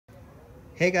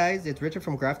Hey guys, it's Richard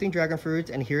from Grafting Dragon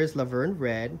Fruits, and here's LaVerne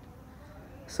Red.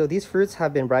 So these fruits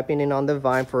have been ripening on the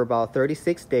vine for about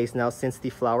 36 days now since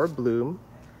the flower bloomed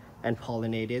and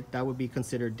pollinated. That would be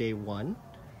considered day 1.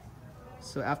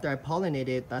 So after I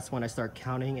pollinated, that's when I start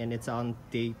counting, and it's on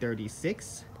day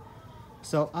 36.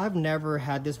 So I've never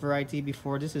had this variety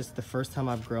before. This is the first time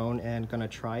I've grown and gonna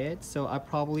try it. So I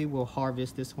probably will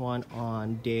harvest this one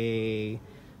on day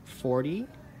 40.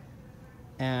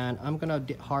 And I'm gonna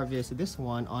harvest this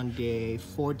one on day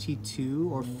 42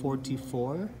 or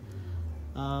 44.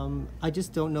 I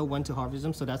just don't know when to harvest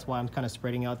them, so that's why I'm kind of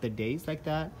spreading out the days like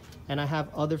that. And I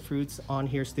have other fruits on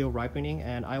here still ripening,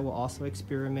 and I will also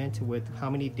experiment with how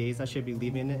many days I should be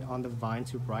leaving it on the vine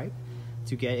to ripe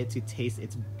to get it to taste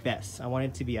its best. I want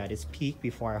it to be at its peak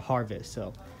before I harvest,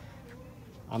 so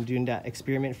I'm doing that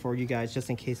experiment for you guys just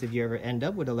in case if you ever end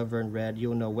up with a LaVerne Red,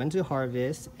 you'll know when to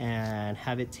harvest and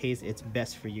have it taste its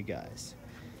best for you guys.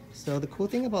 So the cool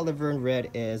thing about LaVerne Red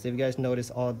is, if you guys notice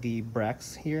all the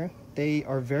bracts here, they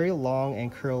are very long and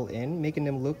curl in, making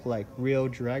them look like real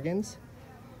dragons.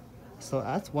 So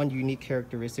that's one unique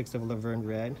characteristics of LaVerne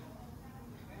Red.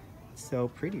 So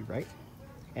pretty, right?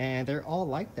 And they're all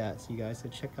like that. So you guys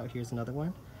should check out, here's another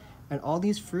one. And all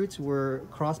these fruits were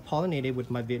cross-pollinated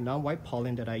with my Vietnam white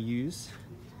pollen that I use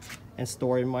and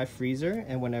store in my freezer.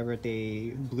 And whenever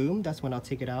they bloom, that's when I'll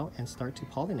take it out and start to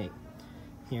pollinate.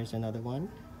 Here's another one.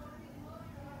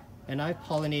 And I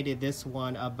pollinated this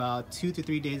one about 2 to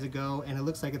 3 days ago, and it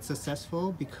looks like it's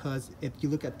successful because if you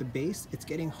look at the base, it's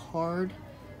getting hard.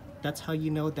 That's how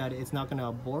you know that it's not gonna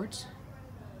abort.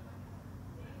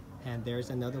 And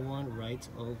there's another one right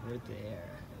over there.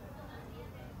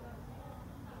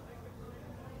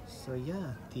 So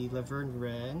yeah, the LaVerne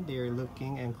Red, they're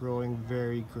looking and growing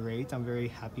very great. I'm very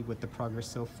happy with the progress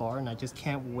so far, and I just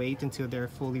can't wait until they're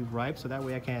fully ripe, so that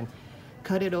way I can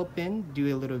cut it open,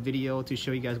 do a little video to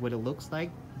show you guys what it looks like,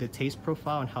 the taste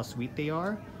profile and how sweet they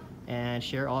are, and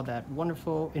share all that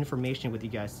wonderful information with you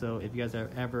guys. So if you guys are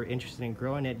ever interested in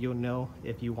growing it, you'll know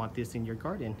if you want this in your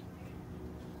garden.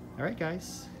 All right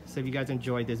guys, so if you guys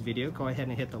enjoyed this video, go ahead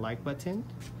and hit the like button.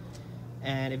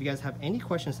 And if you guys have any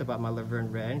questions about my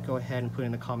LaVerne Red, go ahead and put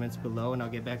in the comments below, and I'll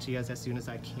get back to you guys as soon as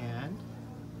I can.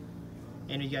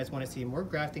 And if you guys want to see more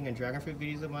grafting and dragon fruit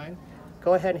videos of mine,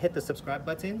 go ahead and hit the subscribe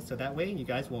button so that way you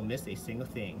guys won't miss a single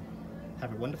thing.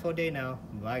 Have a wonderful day now.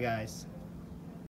 Bye guys.